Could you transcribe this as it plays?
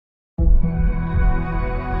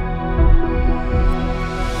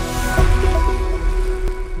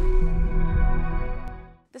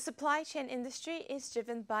supply chain industry is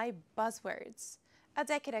driven by buzzwords. A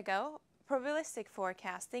decade ago, probabilistic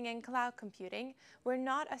forecasting and cloud computing were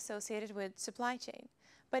not associated with supply chain,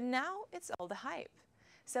 but now it's all the hype.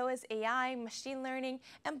 So is AI, machine learning,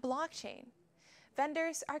 and blockchain.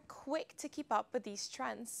 Vendors are quick to keep up with these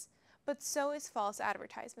trends, but so is false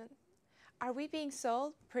advertisement. Are we being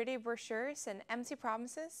sold pretty brochures and empty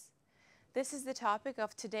promises? This is the topic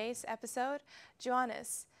of today's episode.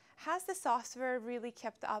 Johannes, has the software really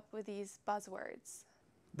kept up with these buzzwords?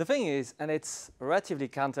 The thing is, and it's relatively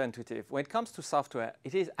counterintuitive, when it comes to software,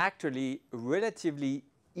 it is actually relatively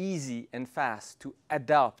easy and fast to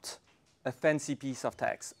adopt a fancy piece of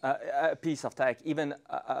tech, even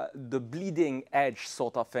the bleeding edge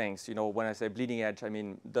sort of things. You know, when I say bleeding edge, I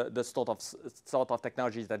mean the sort of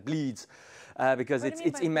technologies that bleeds because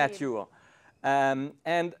it's immature.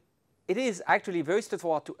 And it is actually very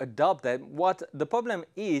straightforward to adopt them. What the problem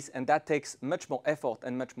is, and that takes much more effort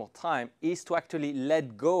and much more time, is to actually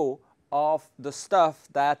let go of the stuff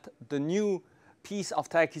that the new piece of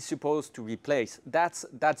tech is supposed to replace. That's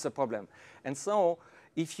the problem. And so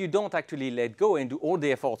if you don't actually let go and do all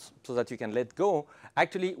the efforts so that you can let go,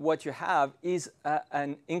 actually what you have is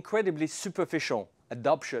an incredibly superficial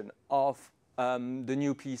adoption of the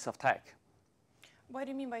new piece of tech. What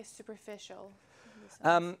do you mean by superficial?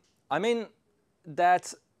 I mean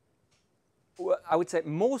that I would say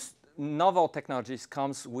most novel technologies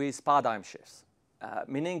comes with paradigm shifts,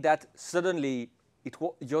 meaning that suddenly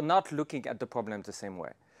you're not looking at the problem the same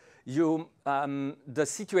way. The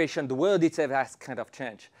situation, the world itself has kind of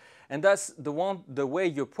changed. And thus the way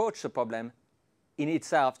you approach the problem in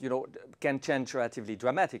itself, can change relatively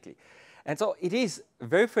dramatically. And so it is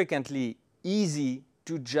very frequently easy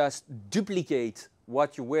to just duplicate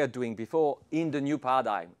what you were doing before in the new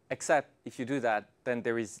paradigm, except if you do that, then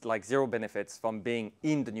there is like zero benefits from being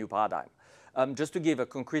in the new paradigm. Just to give a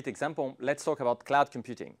concrete example, let's talk about cloud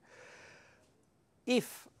computing.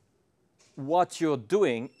 If what you're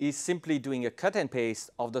doing is simply doing a cut and paste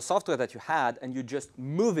of the software that you had and you just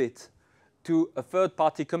move it to a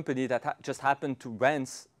third-party company that just happened to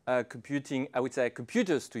rent computing, I would say,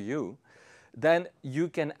 computers to you, then you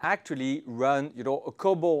can actually run a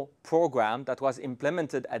COBOL program that was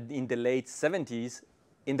implemented in the late 70s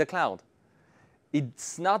in the cloud.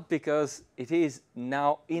 It's not because it is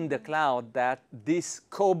now in the cloud that this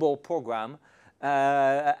COBOL program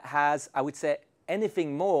has, I would say,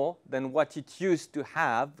 anything more than what it used to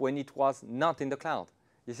have when it was not in the cloud.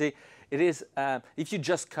 You see, it is, if you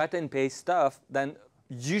just cut and paste stuff, then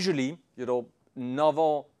usually,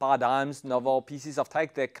 novel paradigms, novel pieces of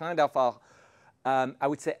tech, they kind of are, I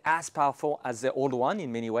would say, as powerful as the old one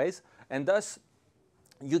in many ways. And thus,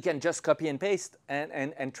 you can just copy and paste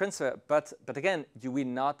and transfer. But again, you will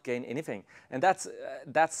not gain anything. And that's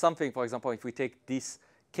something, for example, if we take this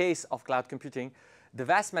case of cloud computing, the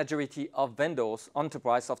vast majority of vendors,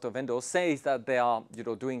 enterprise software vendors, says that they are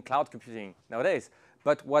doing cloud computing nowadays.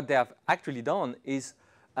 But what they have actually done is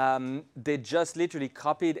they just literally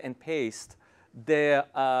copied and pasted their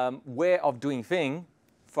way of doing things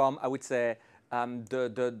from, I would say,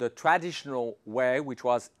 the traditional way, which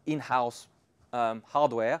was in-house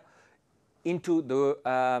hardware, into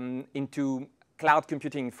cloud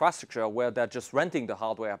computing infrastructure where they're just renting the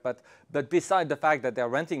hardware. But beside the fact that they're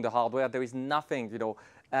renting the hardware, there is nothing,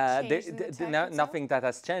 nothing that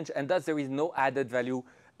has changed, and thus there is no added value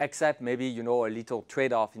except maybe a little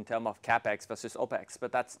trade-off in terms of capex versus opex.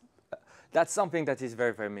 But that's something that is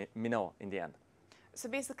very, very minor in the end. So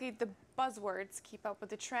basically, the buzzwords keep up with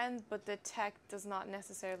the trend, but the tech does not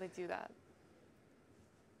necessarily do that.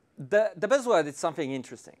 The buzzword is something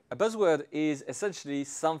interesting. A buzzword is essentially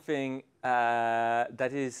something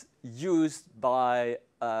that is used by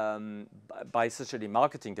essentially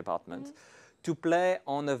marketing department to play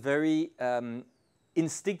on a very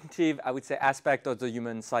instinctive, I would say, aspect of the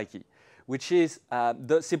human psyche, which is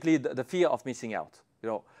simply the fear of missing out.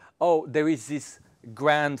 Oh, there is this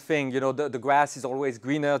grand thing, the grass is always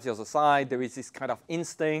greener to the other side. There is this kind of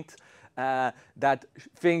instinct that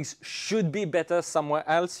things should be better somewhere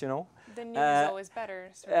else, The new is always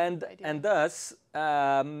better. And thus,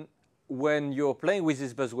 when you're playing with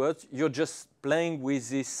these buzzwords, you're just playing with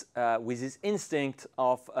this instinct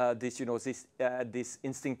of this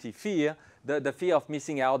instinctive fear, the fear of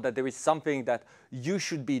missing out, that there is something that you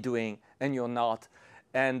should be doing and you're not,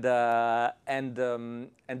 and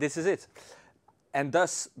this is it. And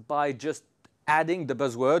thus, by just adding the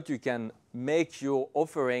buzzword, you can make your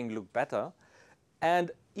offering look better.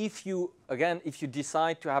 And if you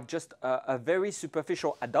decide to have just a very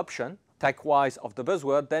superficial adoption, tech-wise, of the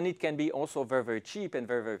buzzword, then it can be also very, very cheap and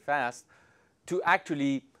very, very fast to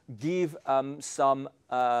actually give some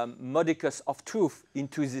modicus of truth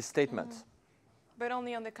into this statement. But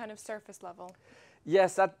only on the kind of surface level.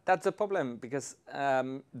 Yes, that's a problem, because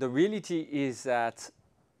the reality is that,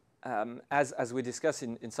 as we discussed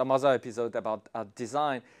in some other episode about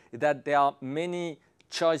design, that there are many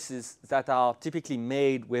choices that are typically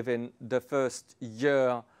made within the first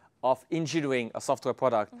year of engineering a software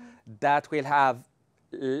product that will have,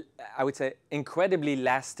 I would say, incredibly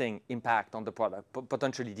lasting impact on the product,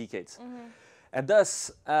 potentially decades. And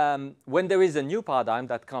thus, when there is a new paradigm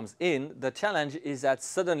that comes in, the challenge is that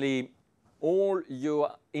suddenly all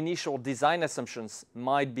your initial design assumptions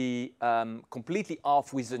might be completely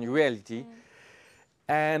off with the new reality.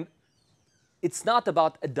 And it's not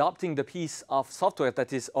about adopting the piece of software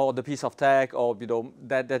that is, or the piece of tech, or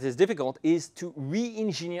that is difficult, is to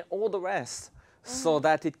re-engineer all the rest so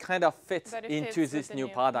that it kind of fits into this new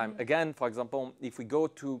paradigm. Again, for example, if we go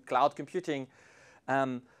to cloud computing,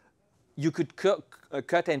 you could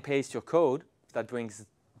cut and paste your code. That brings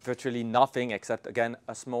virtually nothing except, again,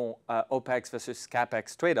 a small OPEX versus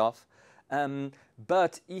CAPEX trade-off.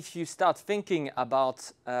 But if you start thinking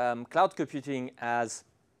about cloud computing as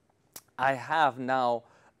I have now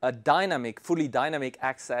a fully dynamic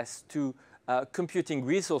access to computing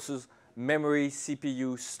resources, memory,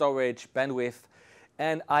 CPU, storage, bandwidth,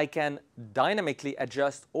 and I can dynamically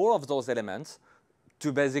adjust all of those elements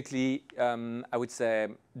to basically, I would say,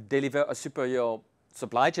 deliver a superior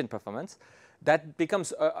supply chain performance. That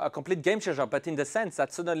becomes a complete game changer, but in the sense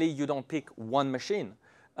that suddenly you don't pick one machine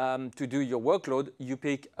to do your workload. You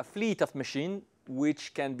pick a fleet of machines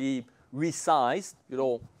which can be resized,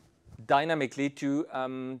 dynamically to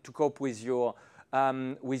cope with your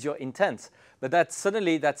intent. But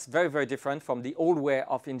that's very, very different from the old way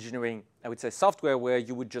of engineering, I would say, software, where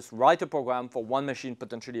you would just write a program for one machine,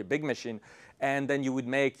 potentially a big machine, and then you would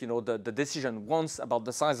make the decision once about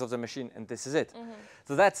the size of the machine, and this is it.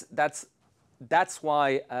 So that's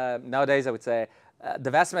why nowadays I would say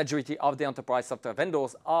the vast majority of the enterprise software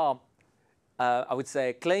vendors are, I would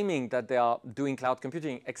say, claiming that they are doing cloud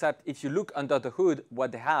computing, except if you look under the hood,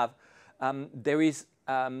 what they have, there is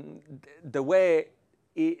the way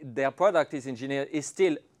their product is engineered is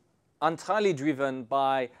still entirely driven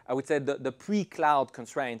by, I would say, the pre-cloud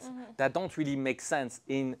constraints that don't really make sense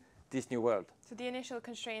in this new world. So the initial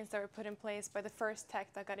constraints that were put in place by the first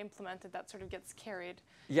tech that got implemented, that sort of gets carried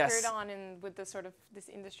on with the sort of this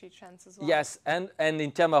industry trends as well. Yes, and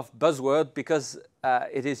in terms of buzzword, because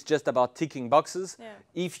it is just about ticking boxes,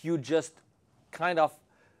 if you just kind of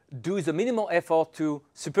do the minimal effort to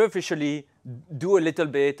superficially do a little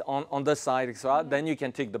bit on the side, etc., then you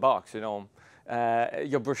can tick the box.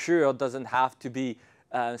 Your brochure doesn't have to be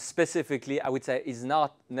specifically, I would say, is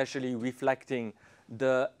not necessarily reflecting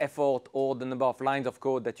the effort or the number of lines of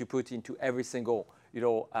code that you put into every single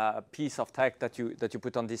piece of tech that you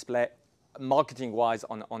put on display, marketing-wise,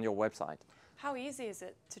 on your website. How easy is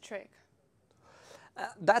it to trick?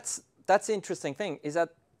 That's the interesting thing, is that,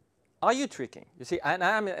 are you tricking? You see, and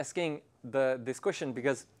I'm asking this question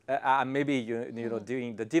because maybe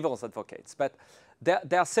doing the devil's advocates, but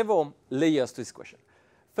there are several layers to this question.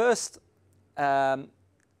 First,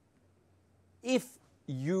 if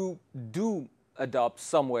you do adopt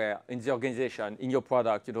somewhere in the organization, in your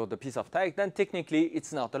product, the piece of tech, then technically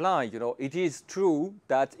it's not a lie. It is true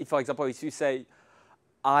that if, for example, if you say,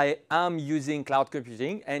 I am using cloud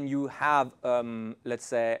computing, and you have, let's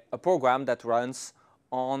say, a program that runs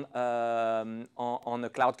on a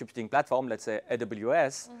cloud computing platform, let's say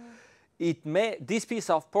AWS, this piece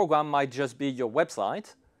of program might just be your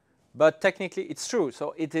website, but technically it's true.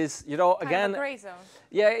 So it is, again, kind of a gray zone.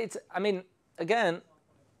 Yeah, again,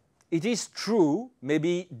 it is true,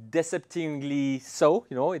 maybe deceptively so.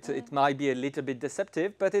 It might be a little bit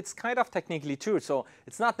deceptive, but it's kind of technically true. So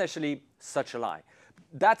it's not necessarily such a lie.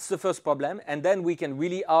 That's the first problem, and then we can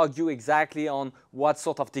really argue exactly on what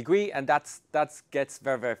sort of degree, and that gets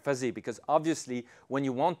very, very fuzzy, because obviously when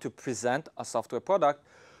you want to present a software product,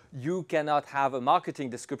 you cannot have a marketing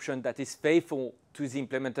description that is faithful to the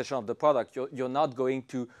implementation of the product. You're not going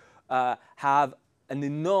to have an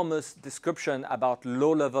enormous description about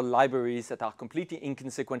low-level libraries that are completely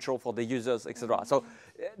inconsequential for the users, etc. So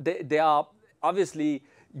they are obviously,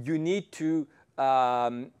 you need to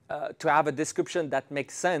have a description that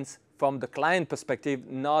makes sense from the client perspective,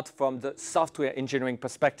 not from the software engineering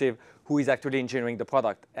perspective, who is actually engineering the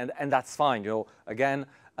product, and that's fine. Again,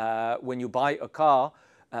 when you buy a car,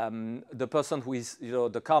 the person who is,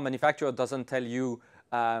 the car manufacturer doesn't tell you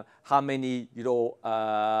how many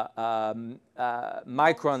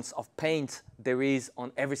microns of paint there is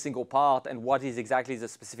on every single part, and what is exactly the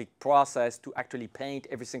specific process to actually paint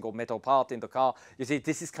every single metal part in the car. You see,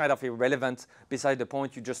 this is kind of irrelevant. Beside the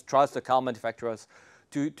point, you just trust the car manufacturers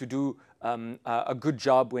to do a good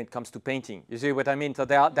job when it comes to painting. You see what I mean? So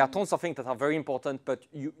there are tons of things that are very important, but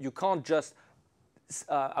you can't just,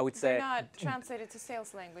 I would say... They're not translated to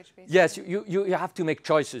sales language, basically. Yes, you have to make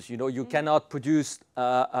choices. You cannot produce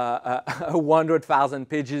a 100,000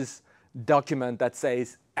 pages document that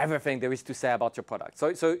says everything there is to say about your product.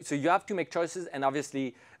 So you have to make choices, and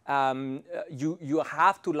obviously you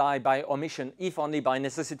have to lie by omission, if only by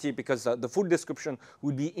necessity, because the full description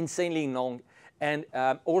would be insanely long and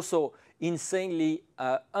also insanely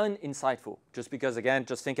uninsightful. Just because, again,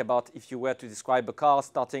 just think about if you were to describe a car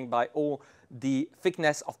starting by all the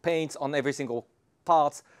thickness of paints on every single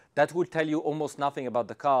part, that would tell you almost nothing about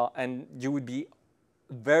the car, and you would be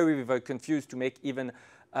very, very confused to make even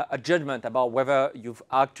a judgment about whether you're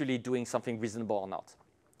actually doing something reasonable or not.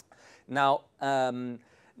 Now,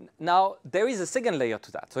 now there is a second layer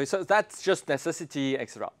to that. So that's just necessity,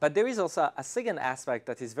 etc. But there is also a second aspect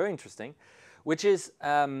that is very interesting, which is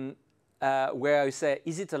where you say,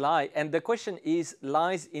 is it a lie? And the question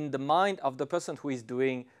lies in the mind of the person who is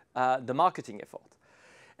doing the marketing effort.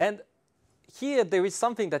 And here there is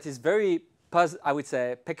something that is very, I would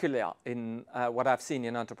say, peculiar in what I've seen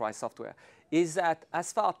in enterprise software, is that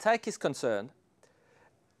as far as tech is concerned,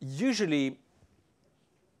 usually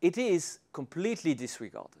it is completely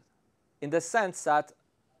disregarded, in the sense that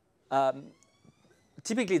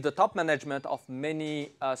typically the top management of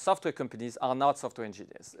many software companies are not software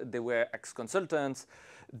engineers. They were ex-consultants.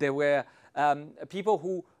 They were people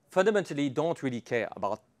who fundamentally don't really care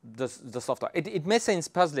about the software. It may seem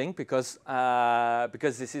puzzling because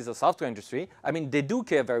this is a software industry. I mean, they do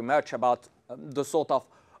care very much about the sort of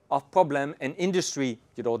problem and industry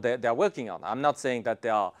they are working on. I'm not saying that they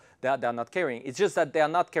are not caring. It's just that they are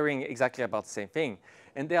not caring exactly about the same thing,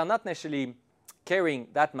 and they are not necessarily caring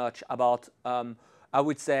that much about I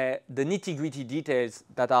would say the nitty-gritty details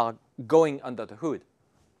that are going under the hood.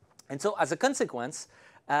 And so as a consequence,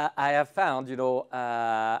 I have found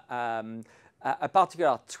a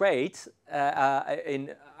particular trait.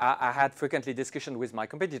 I had frequently discussion with my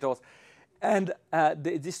competitors, and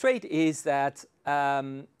this trait is that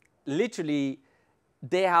literally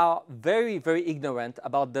they are very, very ignorant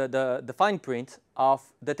about the fine print of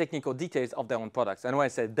the technical details of their own products. And when I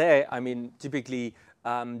say they, I mean typically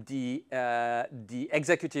the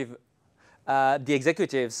executives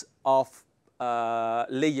of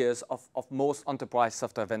layers of most enterprise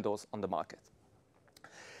software vendors on the market.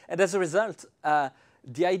 And as a result,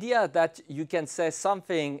 the idea that you can say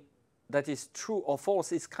something that is true or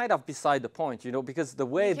false is kind of beside the point, because the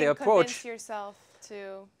way they approach... Convince yourself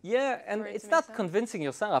to... Yeah, and it's not convincing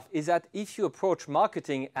yourself, is that if you approach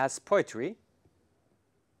marketing as poetry,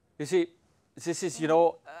 you see, this is,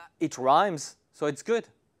 it rhymes, so it's good.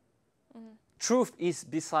 Truth is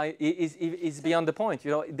beyond the point.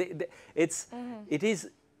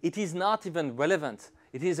 It is not even relevant.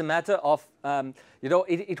 It is a matter of,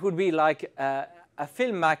 it would be like a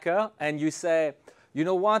filmmaker, and you say, you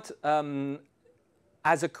know what,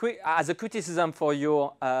 as a criticism for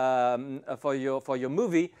your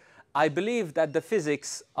movie, I believe that the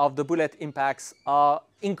physics of the bullet impacts are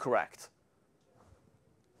incorrect.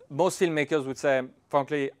 Most filmmakers would say,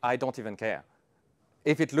 frankly, I don't even care.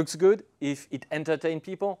 If it looks good, if it entertains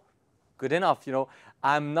people, good enough.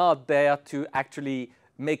 I'm not there to actually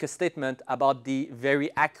make a statement about the very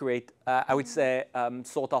accurate, I would say,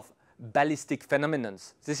 sort of ballistic phenomenon.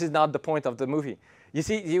 This is not the point of the movie. You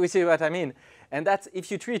see what I mean? And that's, if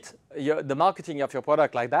you treat the marketing of your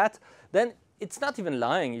product like that, then it's not even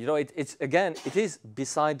lying. It's again, it is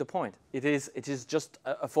beside the point. It is just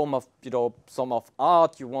a form of, some of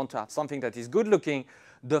art. You want to have something that is good looking.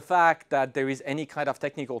 The fact that there is any kind of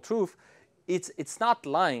technical truth, it's not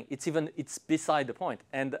lying. It's beside the point.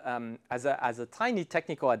 And as a tiny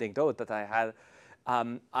technical anecdote that I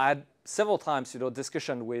had several times,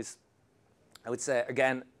 discussion with, I would say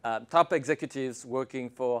again, top executives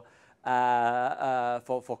working for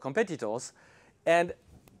competitors. And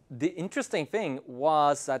the interesting thing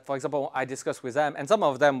was that, for example, I discussed with them, and some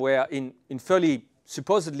of them were in fairly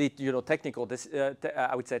supposedly technical,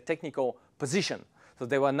 I would say technical position. So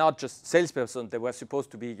they were not just salesperson; they were supposed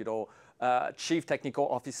to be chief technical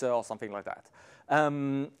officer or something like that.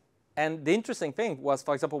 And the interesting thing was,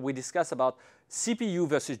 for example, we discussed about CPU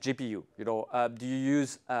versus GPU. Do you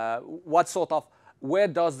use what sort of, where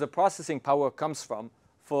does the processing power comes from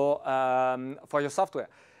for your software?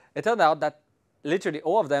 It turned out that literally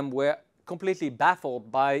all of them were completely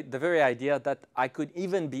baffled by the very idea that I could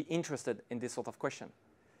even be interested in this sort of question.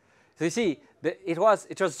 So you see, it was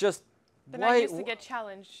just They're why not used to get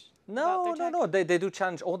challenged. no, they do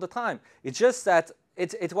challenge all the time. It's just that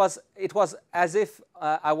it was as if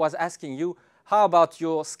I was asking you, how about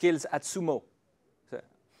your skills at sumo? So,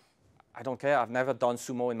 I don't care. I've never done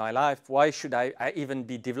sumo in my life. Why should I even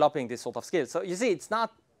be developing this sort of skill? So you see, it's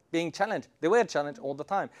not being challenged. They were challenged all the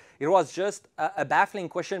time. It was just a baffling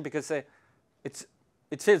question because it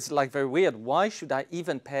feels like very weird. Why should I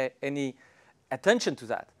even pay any attention to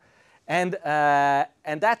that? And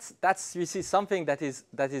that's you see something that is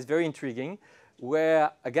very intriguing,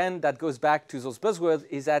 where again that goes back to those buzzwords,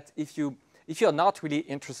 is that if you're not really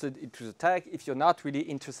interested into the tech, if you're not really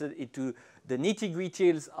interested into the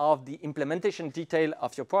nitty-gritties of the implementation detail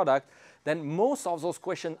of your product, then most of those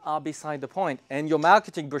questions are beside the point, and your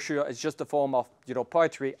marketing brochure is just a form of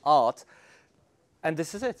poetry, art, and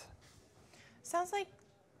this is it. Sounds like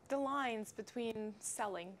the lines between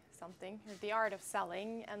selling something, or the art of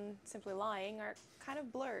selling, and simply lying are kind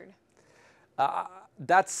of blurred.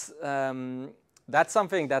 That's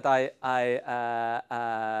something that I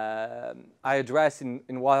address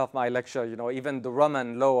in one of my lectures. Even the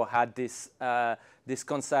Roman law had this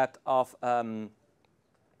concept of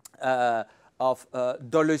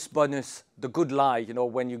dolus bonus, the good lie.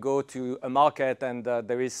 When you go to a market and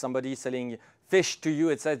there is somebody selling fish to you,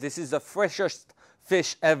 it says this is the freshest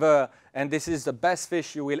fish ever, and this is the best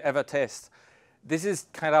fish you will ever taste. This is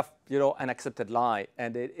kind of an accepted lie,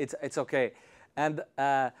 and it's okay. And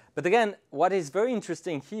but again, what is very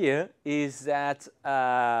interesting here is that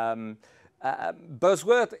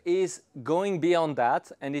buzzword is going beyond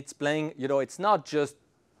that, and it's playing. It's not just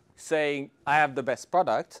saying I have the best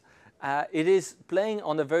product. It is playing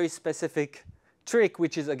on a very specific trick,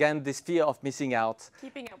 which is again this fear of missing out.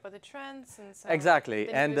 Keeping up with the trends and so exactly,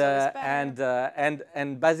 and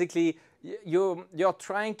basically you're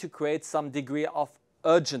trying to create some degree of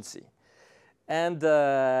urgency, and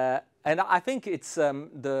I think it's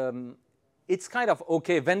kind of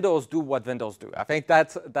okay. Vendors do what vendors do. I think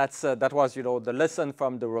that was the lesson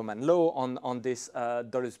from the Roman law on this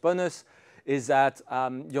dolus bonus, is that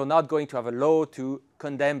you're not going to have a law to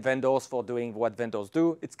condemn vendors for doing what vendors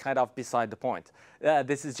do. It's kind of beside the point.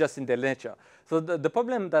 This is just in their nature. So the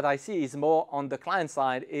problem that I see is more on the client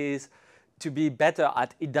side, is to be better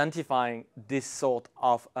at identifying this sort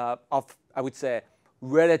of I would say,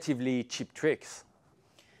 relatively cheap tricks.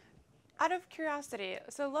 Out of curiosity,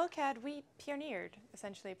 so Lokad, we pioneered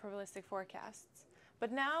essentially probabilistic forecasts,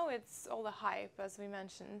 but now it's all the hype, as we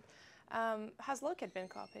mentioned. Has Lokad been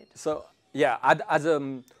copied? So yeah,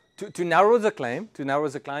 to narrow the claim,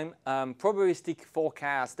 probabilistic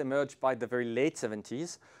forecast emerged by the very late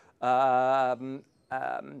 70s,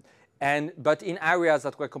 but in areas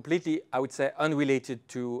that were completely, I would say, unrelated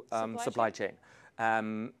to supply chain.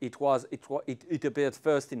 It appeared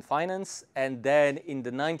first in finance, and then in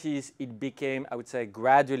the 90s it became, I would say,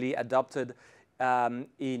 gradually adopted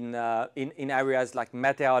in areas like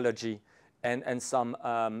meteorology and some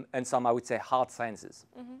I would say hard sciences.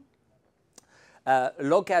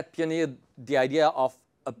 Lokad pioneered the idea of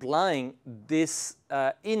applying this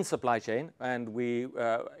in supply chain, and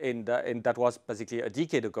that was basically a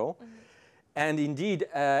decade ago. And indeed,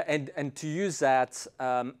 and to use that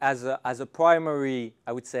as a primary,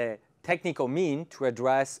 I would say, technical mean to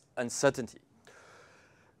address uncertainty.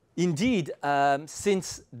 Indeed,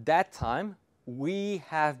 since that time, we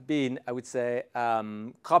have been, I would say,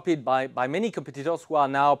 copied by many competitors who are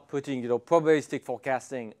now putting, probabilistic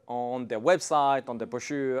forecasting on their website, on their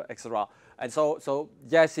brochure, etc. And so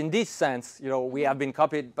yes, in this sense, we have been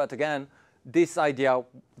copied. But again, this idea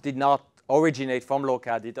did not originate from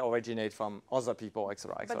Lokad, it originated from other people,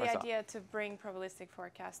 etc. But the idea to bring probabilistic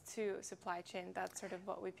forecasts to supply chain, that's sort of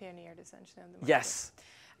what we pioneered essentially on the market. Yes.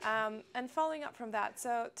 And following up from that,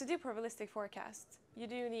 so to do probabilistic forecasts, you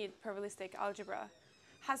do need probabilistic algebra.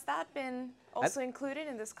 Has that been also included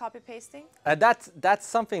in this copy-pasting? That's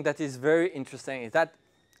something that is very interesting. Is that,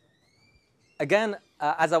 again,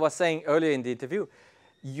 as I was saying earlier in the interview,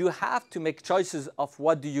 you have to make choices of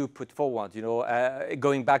what do you put forward.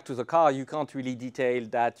 Going back to the car, you can't really detail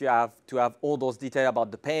that. You have to have all those details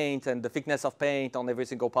about the paint and the thickness of paint on every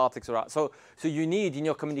single part, etc. So you need in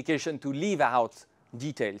your communication to leave out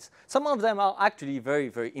details. Some of them are actually very,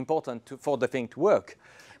 very important for the thing to work.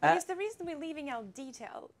 But is the reason we're leaving out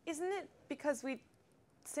detail, isn't it because we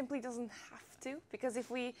simply doesn't have to? Because if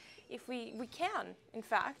we can, in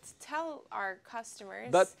fact, tell our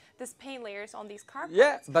customers this paint layers on these carpets.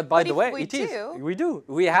 Yeah, but by the way, we do.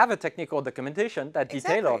 We have a technical documentation that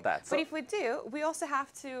detail all that. So. But if we do, we also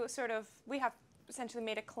have to we have essentially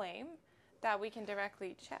made a claim that we can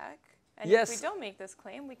directly check. And yes. if we don't make this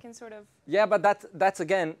claim, we can sort of... Yeah, but that's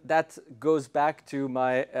again, that goes back to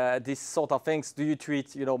my, this sort of things. Do you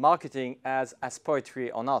treat, marketing as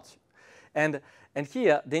poetry or not? And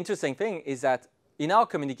here, the interesting thing is that in our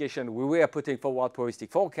communication, we were putting forward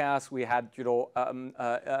probabilistic forecasts. We had,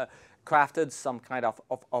 crafted some kind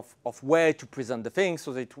of way to present the thing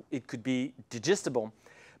so that it could be digestible.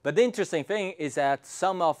 But the interesting thing is that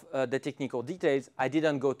some of the technical details, I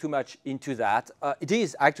didn't go too much into that. It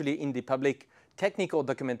is actually in the public technical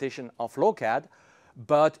documentation of Lokad,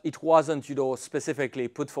 but it wasn't, specifically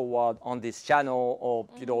put forward on this channel or,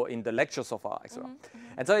 in the lecture so far, etc.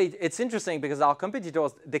 And so it's interesting because our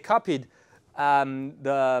competitors, they copied the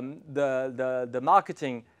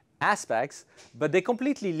marketing aspects, but they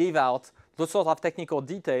completely leave out those sort of technical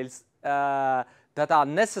details that are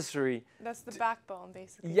necessary. That's the backbone,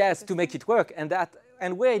 basically. Yes, to make it work.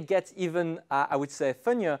 And where it gets even, I would say,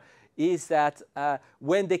 funnier is that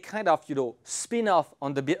when they kind of, spin off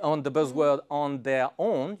on the buzzword on their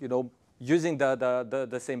own, using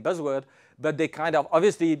the same buzzword, but they kind of,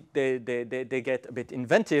 obviously, they get a bit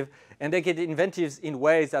inventive, and they get inventive in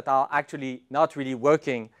ways that are actually not really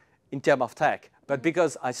working in terms of tech. But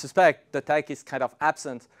because I suspect the tech is kind of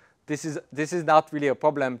absent, this is not really a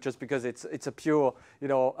problem just because it's a pure,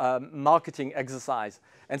 marketing exercise.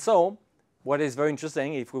 And so what is very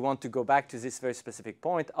interesting, if we want to go back to this very specific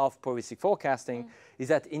point of probabilistic forecasting, is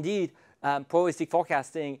that indeed probabilistic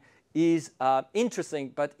forecasting is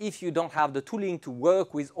interesting, but if you don't have the tooling to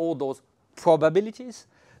work with all those probabilities,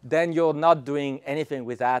 then you're not doing anything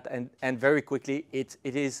with that, and very quickly it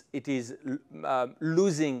is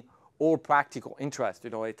losing all practical interest.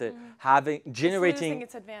 Generating losing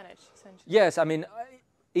its advantage, essentially. Yes, I mean,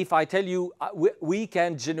 if I tell you we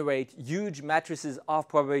can generate huge matrices of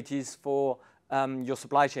probabilities for your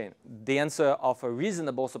supply chain, the answer of a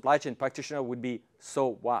reasonable supply chain practitioner would be,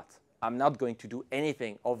 so what? I'm not going to do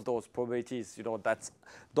anything of those probabilities.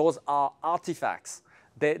 Those are artifacts.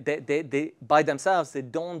 They by themselves, they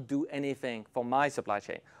don't do anything for my supply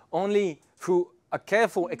chain. Only through a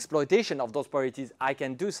careful exploitation of those probabilities, I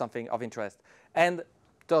can do something of interest. And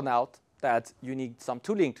turn out that you need some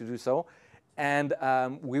tooling to do so. And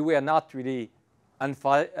we were not really,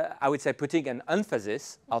 I would say, putting an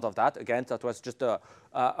emphasis out of that. Again, that was just a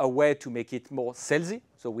way to make it more salesy.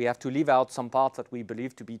 So we have to leave out some parts that we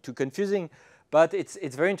believe to be too confusing. But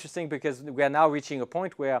it's very interesting because we are now reaching a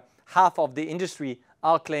point where half of the industry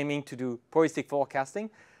are claiming to do probabilistic forecasting.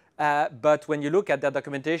 But when you look at their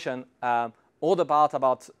documentation, all the part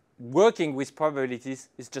about working with probabilities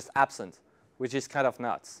is just absent, which is kind of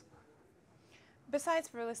nuts. Besides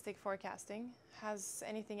probabilistic forecasting, has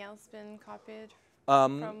anything else been copied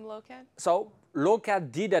from Lokad? So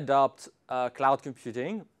Lokad did adopt cloud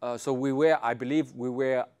computing. So I believe we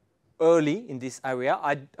were early in this area.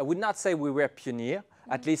 I would not say we were pioneer,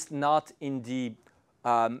 at least not in the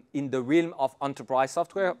realm of enterprise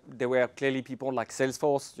software. There were clearly people like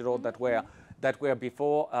Salesforce, that were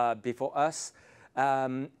before us.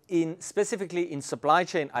 Specifically in supply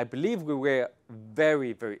chain, I believe we were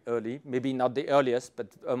very, very early. Maybe not the earliest, but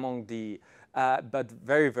among but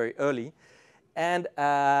very, very early. And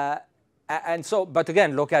so, but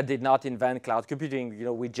again, Lokad did not invent cloud computing.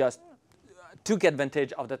 We just took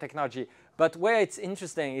advantage of the technology. But where it's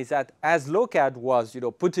interesting is that as Lokad was,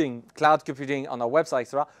 putting cloud computing on our website,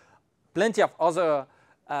 etc., plenty of other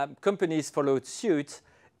companies followed suit.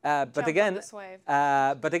 But again,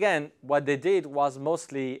 what they did was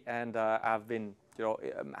mostly, and I've been,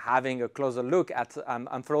 having a closer look at,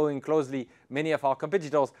 I'm following closely many of our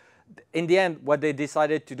competitors. In the end, what they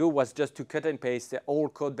decided to do was just to cut and paste their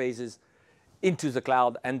old code bases into the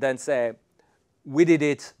cloud and then say, we did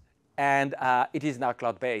it, and it is now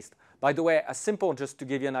cloud-based. By the way, just to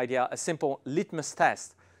give you an idea, a simple litmus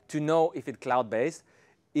test to know if it's cloud-based,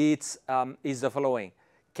 is the following.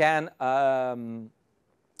 Can the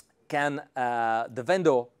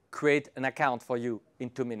vendor create an account for you in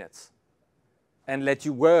 2 minutes and let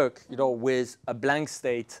you work, with a blank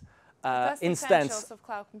state That's instance? That's the essentials of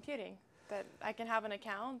cloud computing, that I can have an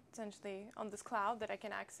account essentially on this cloud that I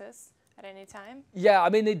can access at any time. Yeah, I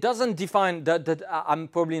mean, it doesn't define that. I'm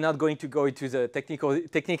probably not going to go into the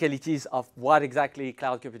technicalities of what exactly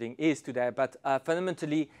cloud computing is today, but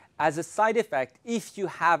fundamentally, as a side effect, if you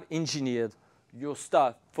have engineered your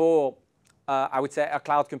stuff for I would say a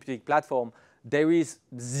cloud computing platform, there is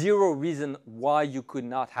zero reason why you could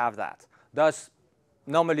not have that. Thus,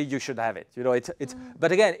 normally you should have it.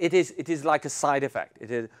 But again, it is like a side effect.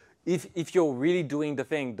 It is if you're really doing the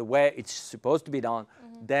thing the way it's supposed to be done,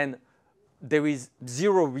 then there is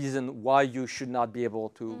zero reason why you should not be able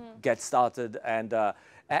to get started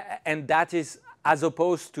And that is as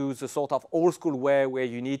opposed to the sort of old school way where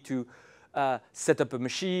you need to set up a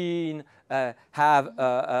machine, have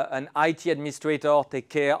an IT administrator take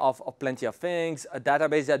care of plenty of things, a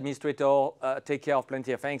database administrator take care of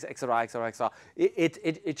plenty of things, etc., etc., etc.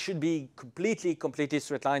 It should be completely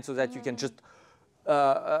straight line so that you can just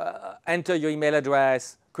enter your email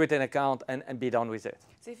address, create an account, and be done with it.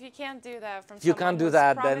 So if you can't do that from you someone can't do who's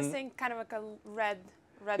that, promising, then kind of like a red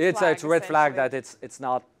it's flag, a red flag that it's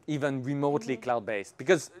not even remotely cloud-based,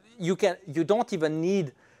 because you don't even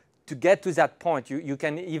need to get to that point. You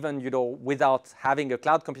can even, without having a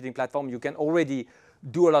cloud computing platform, you can already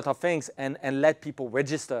do a lot of things and let people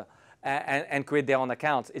register and create their own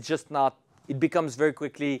accounts. It's just not, it becomes very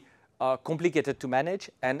quickly complicated to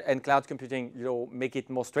manage, and cloud computing, make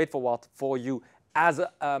it more straightforward for you as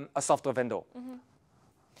a software vendor.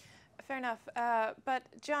 Fair enough. But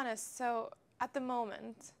Jonas, so at the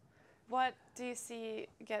moment, what do you see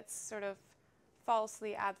gets sort of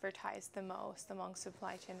falsely advertised the most among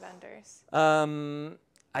supply chain vendors?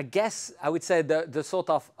 I guess I would say the sort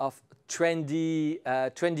of trendy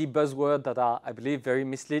buzzwords that are, I believe, very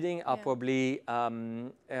misleading are probably,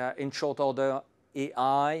 in short order,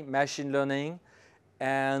 AI, machine learning,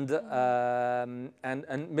 and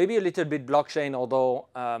maybe a little bit blockchain, although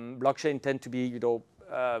blockchain tend to be,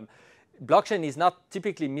 blockchain is not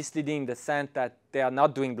typically misleading in the sense that they are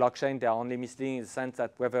not doing blockchain. They are only misleading in the sense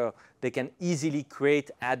that whether they can easily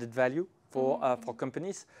create added value for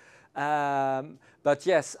companies. But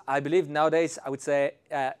yes, I believe nowadays, I would say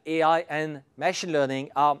AI and machine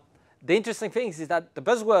learning are, the interesting thing is that the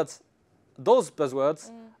buzzwords, those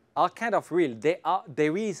buzzwords are kind of real.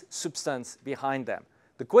 There is substance behind them.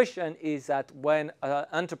 The question is that when an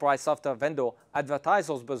enterprise software vendor advertises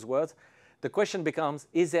those buzzwords, the question becomes,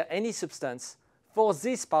 is there any substance for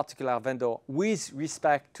this particular vendor with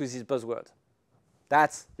respect to this buzzword?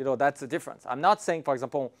 That's the difference. I'm not saying, for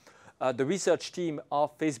example, the research team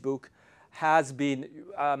of Facebook has been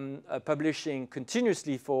publishing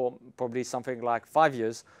continuously for probably something like 5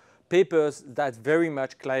 years, papers that very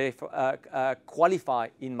much qualify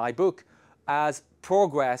in my book as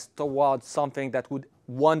progress towards something that would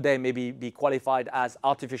one day maybe be qualified as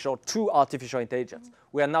true artificial intelligence.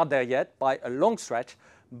 We are not there yet by a long stretch,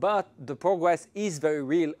 but the progress is very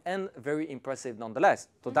real and very impressive nonetheless.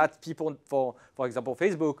 So that people, for example,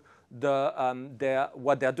 Facebook,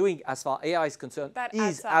 what they're doing as far as AI is concerned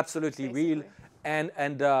is absolutely real, and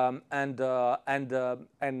I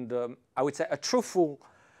would say a truthful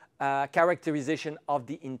characterization of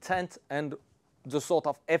the intent and the sort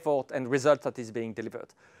of effort and result that is being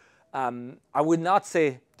delivered. I would not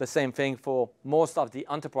say the same thing for most of the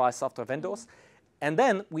enterprise software vendors. And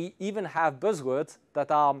then we even have buzzwords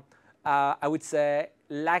that are, I would say,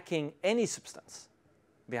 lacking any substance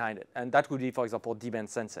behind it. And that would be, for example, demand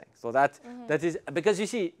sensing. So that is, because you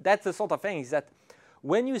see, that's the sort of thing is that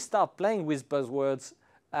when you start playing with buzzwords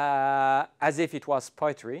as if it was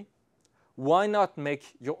poetry, why not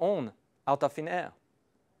make your own out of thin air?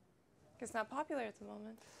 It's not popular at the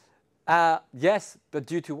moment. Yes, but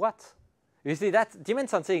due to what? You see, that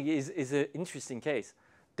demand sensing is an interesting case.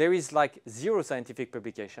 There is like zero scientific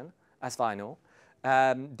publication, as far as I know.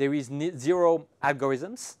 There is zero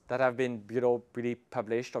algorithms that have been really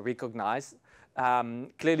published or recognized.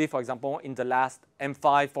 Clearly, for example, in the last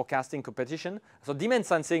M5 forecasting competition. So demand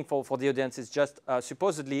sensing for the audience is just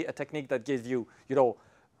supposedly a technique that gives you,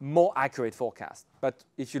 more accurate forecast. But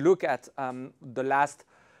if you look at the last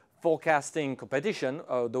forecasting competition,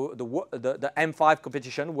 the M5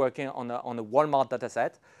 competition working on a Walmart data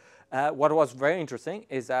set, what was very interesting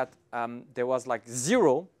is that there was like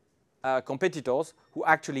zero competitors who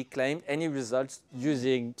actually claimed any results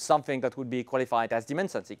using something that would be qualified as demand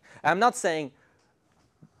sensing. I'm not saying,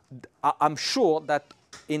 I'm sure that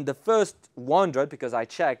in the first 100, because I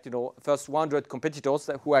checked, first 100 competitors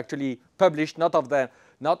who actually published, not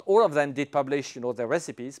all of them did publish, their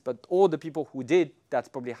recipes, but all the people who did, that's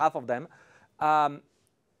probably half of them,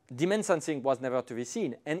 demand sensing was never to be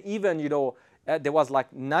seen. And even, there was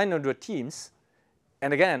like 900 teams,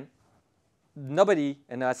 and again, nobody,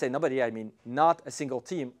 and I say nobody, I mean not a single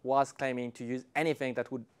team was claiming to use anything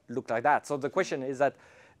that would look like that. So the question is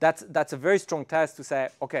that's a very strong test to say,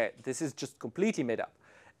 okay, this is just completely made up.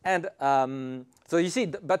 And so you see,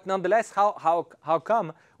 but nonetheless, how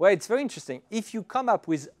come? Well, it's very interesting. If you come up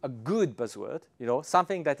with a good buzzword,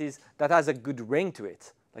 something that has a good ring to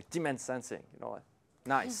it, like demand sensing,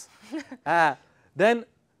 nice, then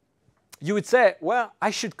you would say, well,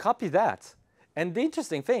 I should copy that. And the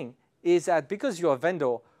interesting thing is that because you're a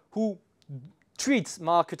vendor who treats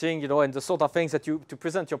marketing, and the sort of things that to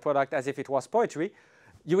present your product as if it was poetry,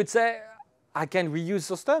 you would say, I can reuse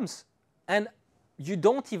those terms. And you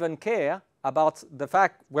don't even care about the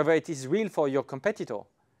fact whether it is real for your competitor.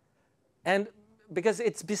 And because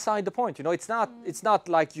it's beside the point, it's not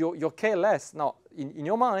like you're careless. No, in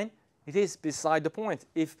your mind, it is beside the point.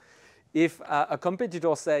 If a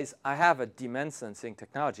competitor says, I have a demand sensing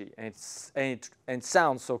technology and it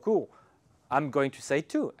sounds so cool, I'm going to say it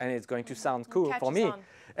too, and it's going to sound cool for me.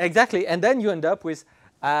 Exactly, and then you end up with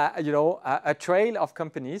a trail of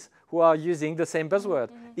companies who are using the same buzzword,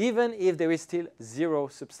 even if there is still zero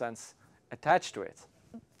substance attached to it.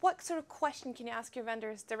 What sort of question can you ask your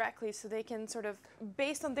vendors directly so they can sort of,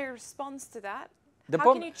 based on their response to that,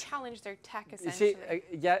 how can you challenge their tech essentially? You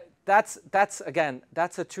see, yeah, that's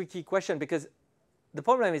a tricky question, because the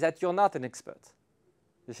problem is that you're not an expert.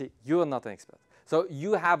 You see, you're not an expert. So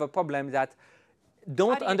you have a problem that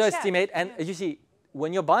don't underestimate. And you see,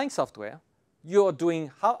 when you're buying software, you're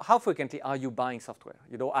doing, how frequently are you buying software,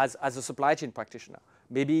 as a supply chain practitioner?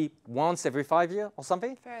 Maybe once every 5 years or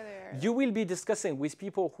something? Fairly early. You will be discussing with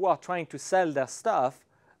people who are trying to sell their stuff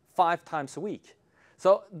 5 times a week.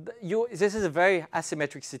 So this is a very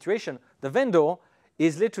asymmetric situation. The vendor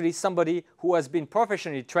is literally somebody who has been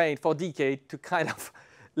professionally trained for decades to kind of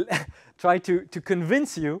try to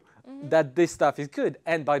convince you that this stuff is good.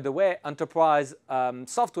 And by the way, enterprise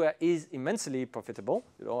software is immensely profitable.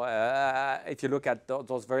 If you look at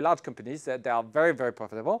those very large companies, they are very, very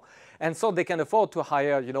profitable. And so they can afford to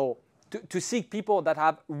hire, to seek people that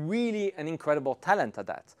have really an incredible talent at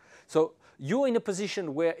that. So you're in a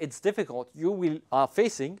position where it's difficult. You are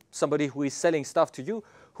facing somebody who is selling stuff to you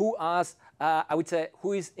who has, I would say,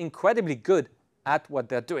 who is incredibly good at what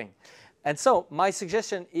they're doing. And so my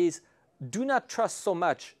suggestion is, do not trust so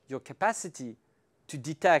much your capacity to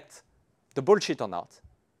detect the bullshit or not.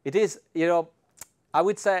 It is, I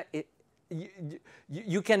would say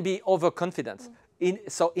you can be overconfident.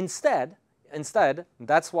 So instead,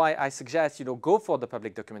 that's why I suggest, go for the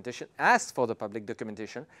public documentation, ask for the public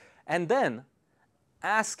documentation, and then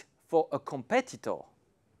ask for a competitor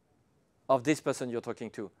of this person you're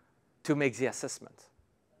talking to make the assessment.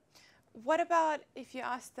 What about if you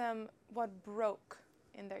ask them what broke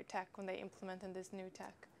in their tech when they implemented this new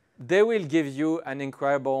tech? They will give you an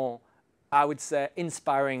incredible, I would say,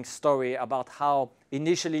 inspiring story about how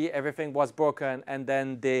initially everything was broken, and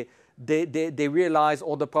then they realize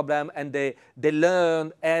all the problem, and they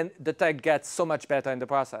learn, and the tech gets so much better in the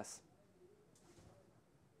process.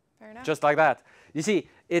 Fair enough. Just like that. You see,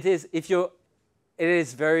 it is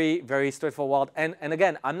very, very straightforward. And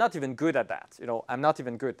again, I'm not even good at that. I'm not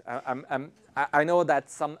even good. I know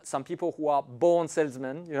that some people who are born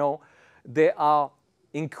salesmen, they are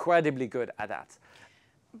incredibly good at that.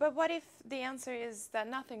 But what if the answer is that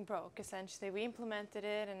nothing broke, essentially? We implemented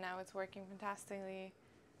it and now it's working fantastically.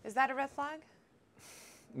 Is that a red flag?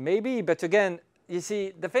 Maybe, but again, you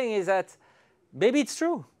see, the thing is that maybe it's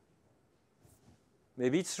true.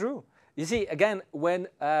 Maybe it's true. You see, again, when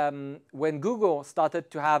Google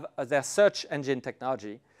started to have their search engine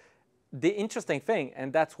technology, the interesting thing,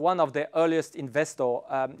 and that's one of the earliest investors,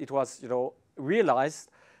 it was, realized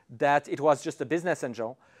that it was just a business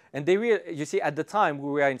angel. And you see, at the time,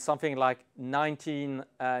 we were in something like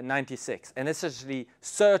 1996. And essentially,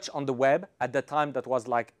 search on the web, at the time, that was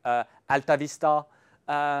like Alta Vista,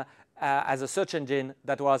 as a search engine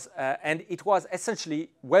that was, and it was essentially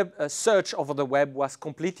search over the web was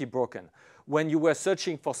completely broken. When you were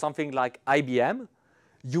searching for something like IBM,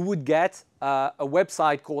 you would get a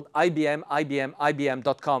website called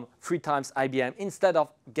IBM.com, 3 times IBM, instead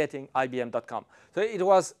of getting IBM.com. So it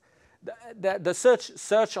was the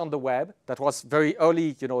search on the web that was very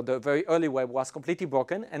early, the very early web was completely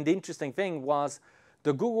broken. And the interesting thing was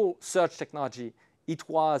the Google search technology, it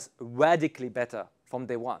was radically better from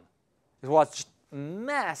day one. It was just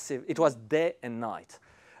massive. It was day and night.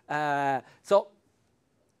 So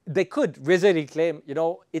they could reasonably claim,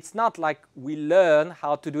 it's not like we learn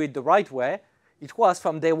how to do it the right way. It was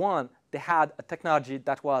from day one, they had a technology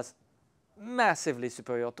that was massively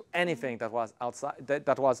superior to anything that was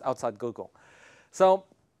outside Google. So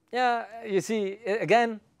yeah, you see,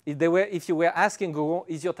 again, if you were asking Google,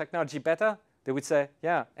 is your technology better? They would say,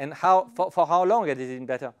 yeah. And for how long has it been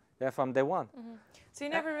better? Yeah, from day one. Mm-hmm. So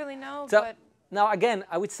you never really know. So but now again,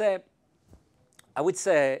 I would say,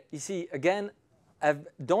 you see, again,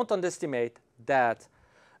 don't underestimate that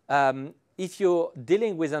if you're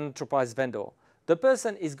dealing with an enterprise vendor, the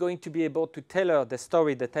person is going to be able to tailor the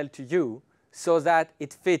story they tell to you so that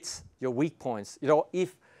it fits your weak points.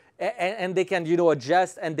 And they can,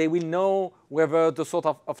 adjust, and they will know whether the sort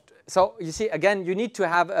of. So you see, again, you need to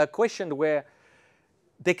have a question where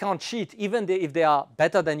they can't cheat, even if they are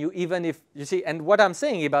better than you, even if, you see, and what I'm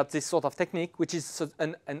saying about this sort of technique, which is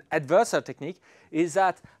an adversarial technique, is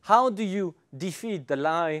that how do you defeat the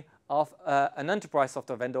lie of an enterprise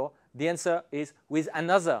software vendor? The answer is with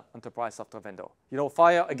another enterprise software vendor, you know,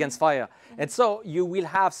 fire against fire. And so you will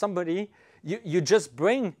have somebody, you just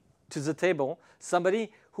bring to the table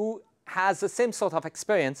somebody who has the same sort of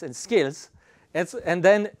experience and skills, and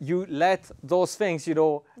then you let those things, you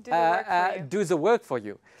know, do the work for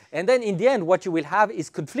you. And then in the end, what you will have is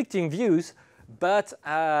conflicting views, but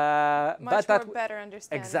much more better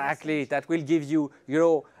understanding. Exactly, that will give you, you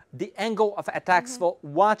know, the angle of attacks for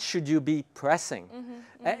what should you be pressing,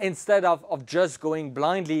 instead of just going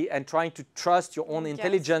blindly and trying to trust your own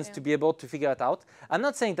intelligence to be able to figure it out. I'm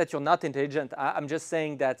not saying that you're not intelligent. I'm just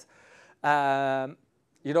saying that,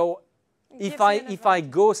 you know, if I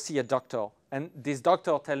go see a doctor and this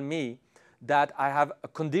doctor tell me that I have a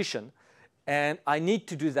condition and I need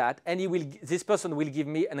to do that, and this person will give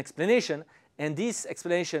me an explanation, and this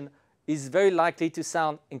explanation is very likely to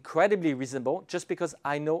sound incredibly reasonable just because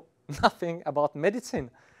I know nothing about medicine.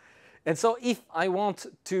 And so if I want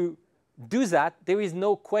to do that, there is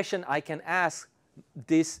no question I can ask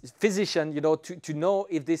this physician, you know, to know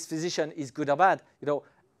if this physician is good or bad. You know,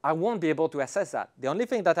 I won't be able to assess that. The only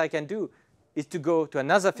thing that I can do is to go to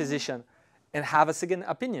another physician and have a second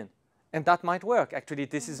opinion. And that might work. Actually,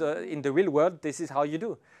 this is in the real world, this is how you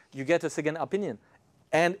do. You get a second opinion.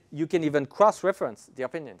 And you can even cross-reference the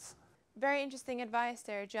opinions. Very interesting advice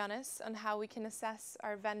there, Jonas, on how we can assess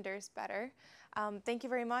our vendors better. Thank you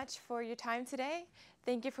very much for your time today.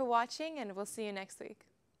 Thank you for watching, and we'll see you next week.